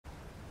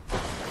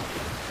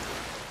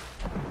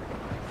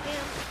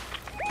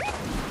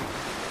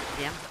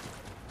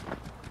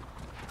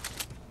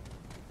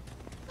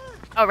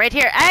Oh, right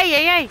here. Ay,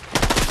 ay, ay.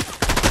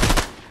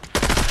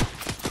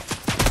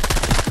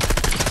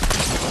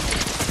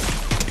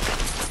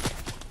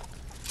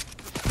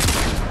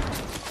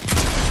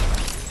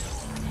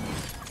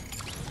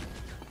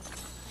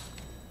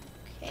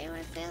 Okay,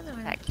 where's the other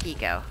one? That key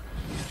go.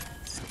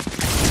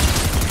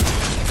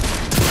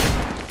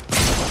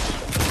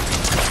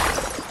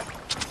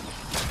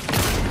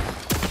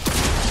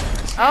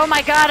 Oh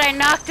my god, I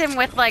knocked him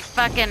with like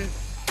fucking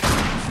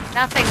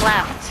nothing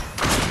left.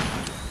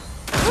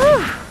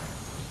 Whew.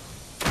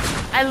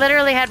 I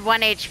literally had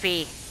 1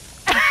 HP.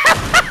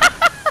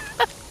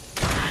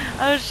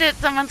 Oh shit,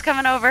 someone's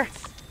coming over.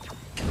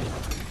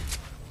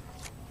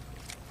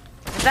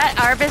 Is that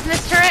our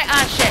business turret?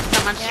 Ah shit,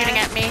 someone's shooting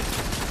at me.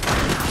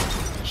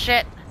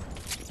 Shit.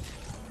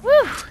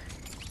 Woo!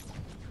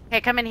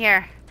 Okay, come in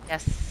here.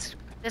 Yes.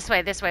 This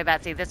way,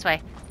 Batsy. This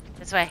way.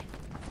 This way.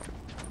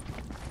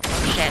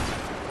 Shit.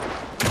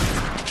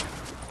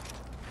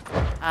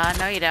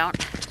 No you don't.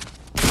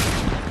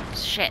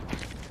 Shit.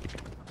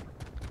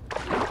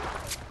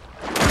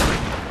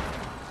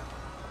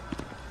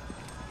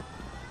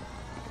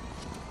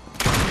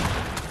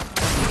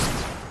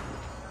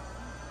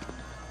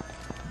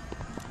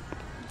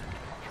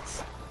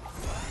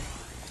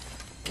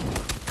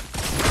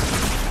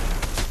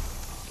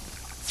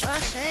 Oh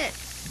shit.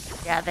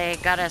 Yeah, they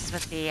got us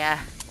with the,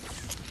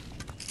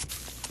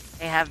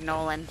 they have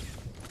Nolan.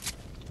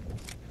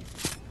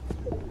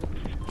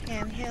 Okay,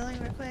 I'm healing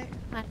real quick.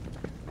 I'm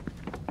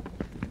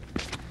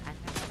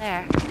over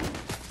there.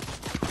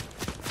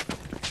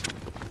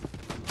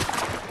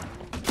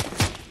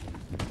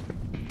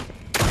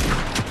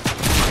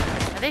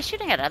 Are they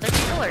shooting at other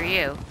people or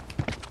you?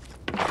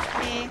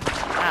 Me.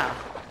 Oh.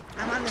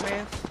 I'm on the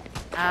roof.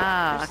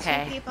 Oh, There's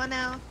okay. 2 people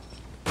now.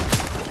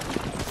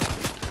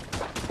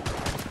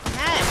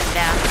 I'm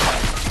down.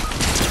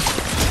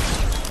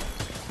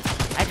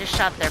 I just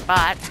shot their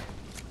bot.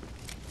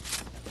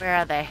 Where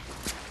are they?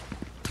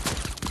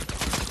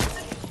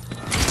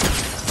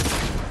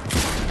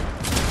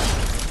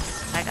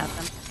 I got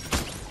them.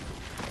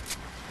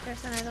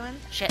 There's another one.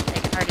 Shit, they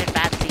carded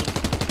Batsy.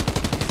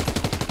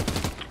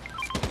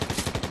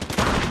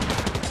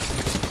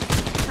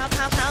 Help,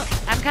 help, help.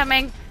 I'm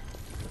coming.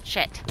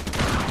 Shit.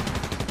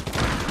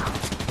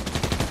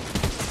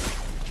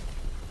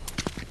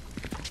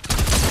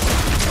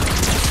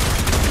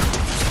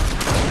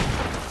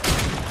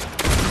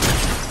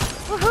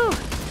 Woohoo!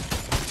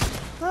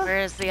 Oh.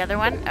 Where is the other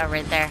one? Oh,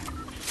 right there.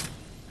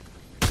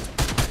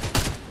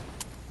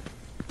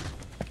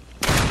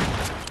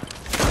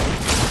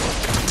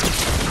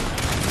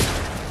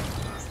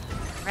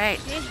 Right.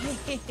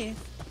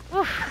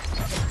 Oof.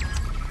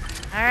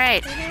 All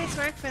right. You guys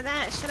work for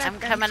that. Shut up. I'm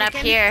coming up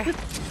here.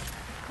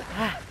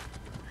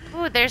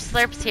 Ooh, there's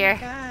slurps here.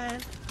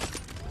 God.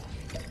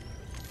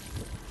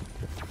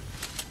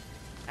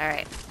 All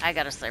right, I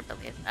got a slurp at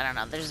least. I don't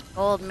know. There's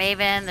gold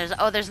Maven. There's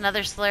there's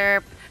another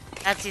slurp.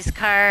 That's his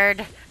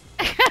card.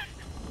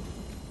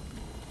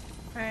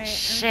 Alright,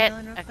 Shit.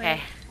 I'm healing real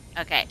Okay.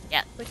 quick. Okay.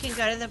 Yeah. We can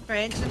go to the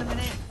bridge in a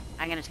minute.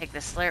 I'm gonna take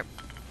this slurp.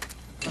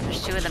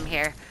 There's 2 of them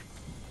here.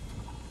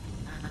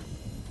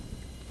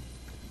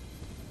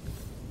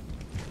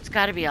 There's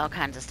got to be all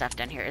kinds of stuff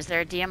down here. Is there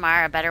a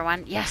DMR, a better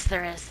one? Yes,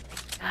 there is.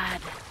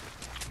 Thank God.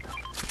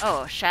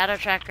 Oh, shadow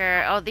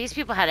tracker. Oh, these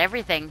people had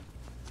everything.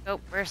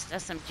 Scope burst,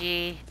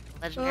 SMG,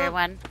 legendary Oh.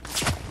 one.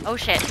 Oh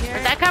shit. Here.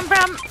 Where'd that come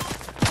from?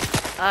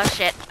 Oh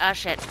shit. Oh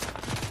shit.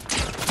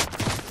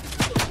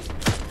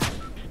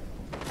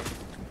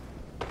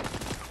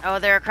 Oh,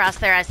 they're across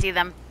there. I see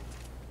them.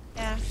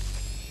 Yeah.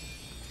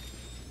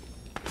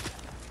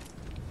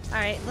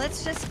 Alright,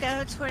 let's just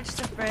go towards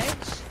the bridge.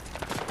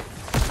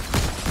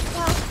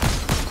 Well.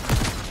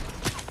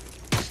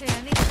 Shit,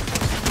 I need to...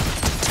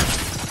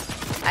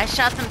 I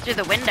shot them through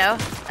the window.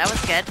 That was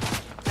good.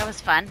 That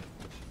was fun.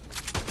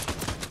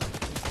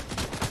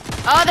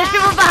 Oh, there's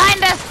people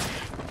behind us!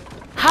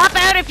 Hop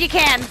out if you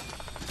can.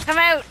 Come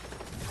out.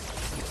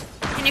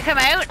 Can you come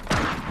out?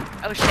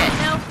 Oh shit.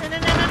 No.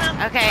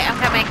 Okay, I'm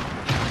coming.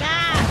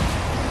 Yeah!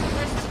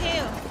 There's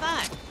 2.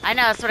 Fuck. I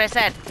know, that's what I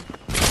said.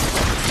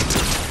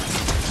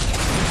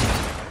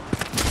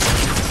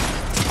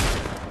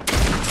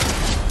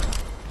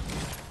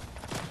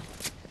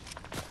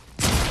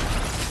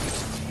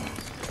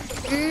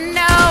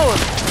 No!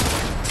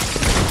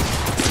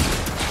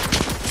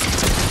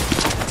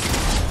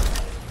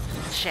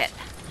 Shit.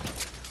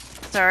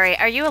 Sorry.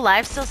 Are you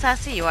alive still,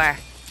 Sassy? You are.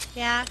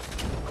 Yeah.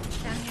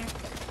 Down here.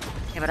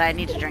 Okay, but I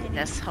need to drink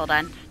this. Hold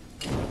on.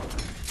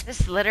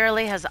 This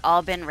literally has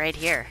all been right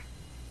here.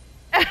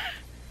 And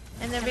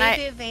the Can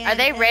reboot van Are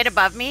they right is-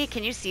 above me?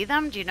 Can you see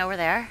them? Do you know where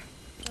they are?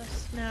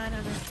 No, I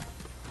don't know.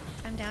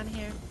 I'm down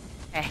here.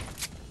 Okay.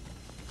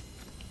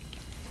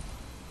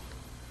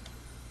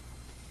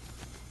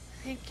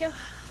 Thank you.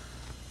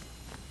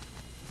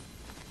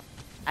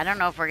 I don't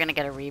know if we're gonna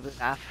get a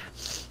reboot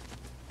off.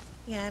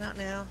 Yeah, I don't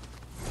know.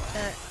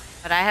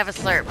 But I have a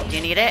slurp. Do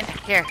you need it?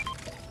 Here.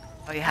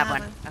 Oh, you have I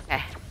one. have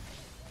Okay.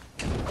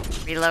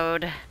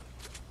 Reload.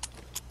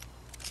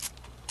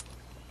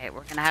 Okay,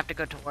 we're gonna have to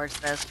go towards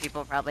those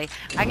people probably.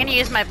 I'm gonna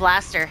use my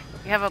blaster.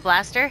 You have a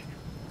blaster?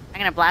 I'm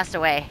gonna blast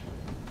away.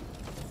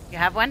 You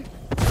have one? No.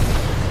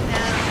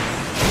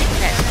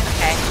 Shit,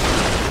 okay.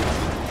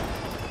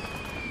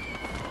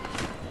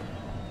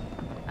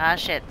 Ah,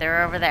 shit,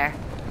 they're over there.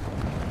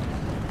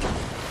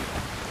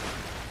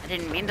 I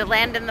didn't mean to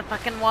land in the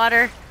fucking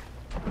water.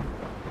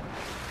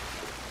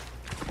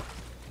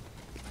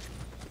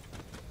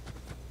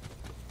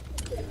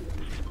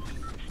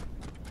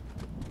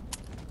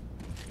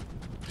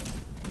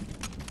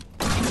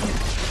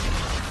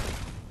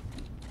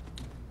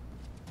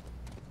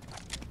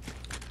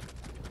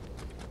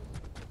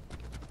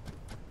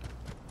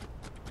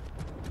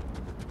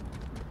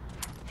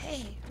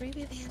 Hey,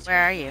 Ruby Vans.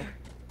 Where are you?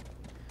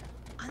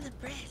 On the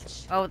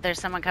bridge. Oh, there's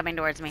someone coming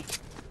towards me.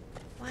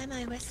 Why am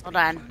I whispering? Hold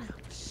on. I don't know.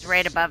 It's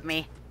right above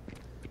me.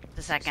 Just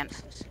a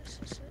second.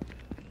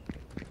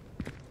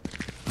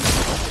 I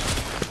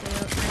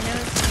know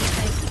it's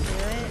how you do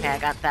it. Okay, I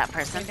got that We're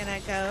person. gonna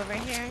go over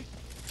here.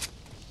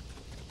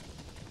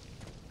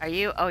 Are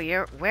you? Oh,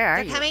 you're. Where are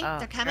They're you? coming, Oh,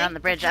 they're you're coming, on the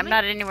bridge. they're I'm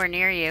not anywhere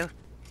near you.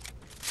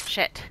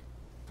 Shit.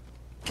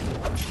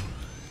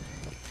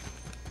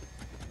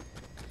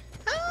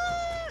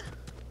 Ah!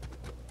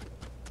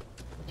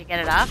 Did you get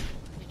it off?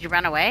 Did you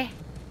run away?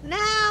 No,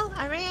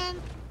 I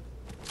ran.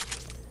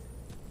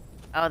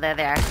 Oh, there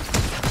they are.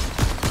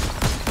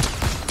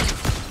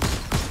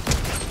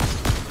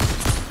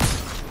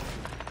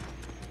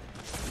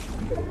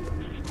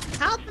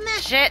 Help me!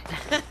 Shit.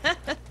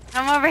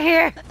 Come over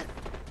here.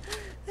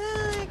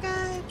 Oh my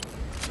god.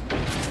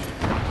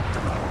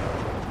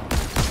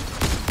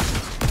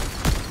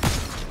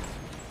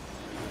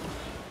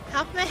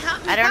 Help me,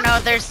 help me. I don't know.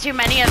 There's too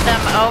many of them.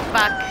 Oh, Oh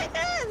fuck. my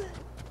god.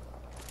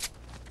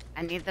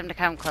 I need them to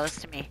come close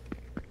to me.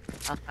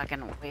 I'll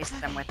fucking waste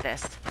them with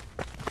this.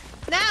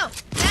 No!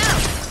 No!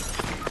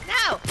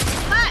 No!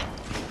 Fuck!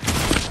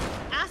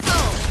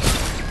 Asshole!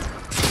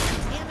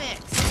 Damn it.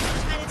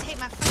 I'm trying to take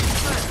my fucking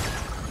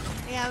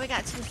foot. Yeah, we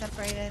got two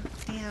separated.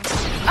 Damn.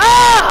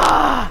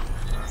 Oh!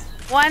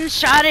 One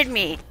shotted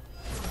me.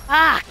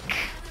 Fuck.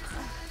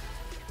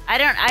 I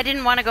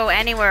didn't want to go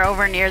anywhere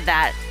over near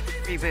that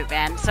reboot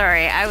van.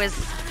 Sorry. I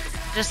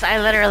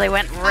literally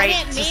went I right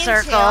didn't to mean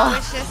circle. to. I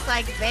was just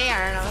like there,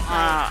 and I was like,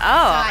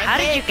 Oh, how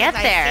did you get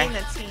there? I seen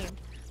the team.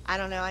 I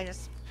don't know. I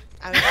was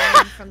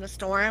running from the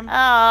storm. Oh,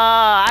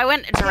 I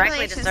went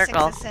directly to Simulation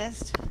circle. 6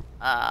 assist.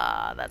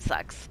 That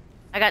sucks.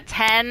 I got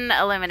 10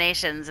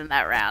 eliminations in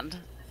that round.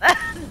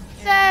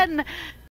 10!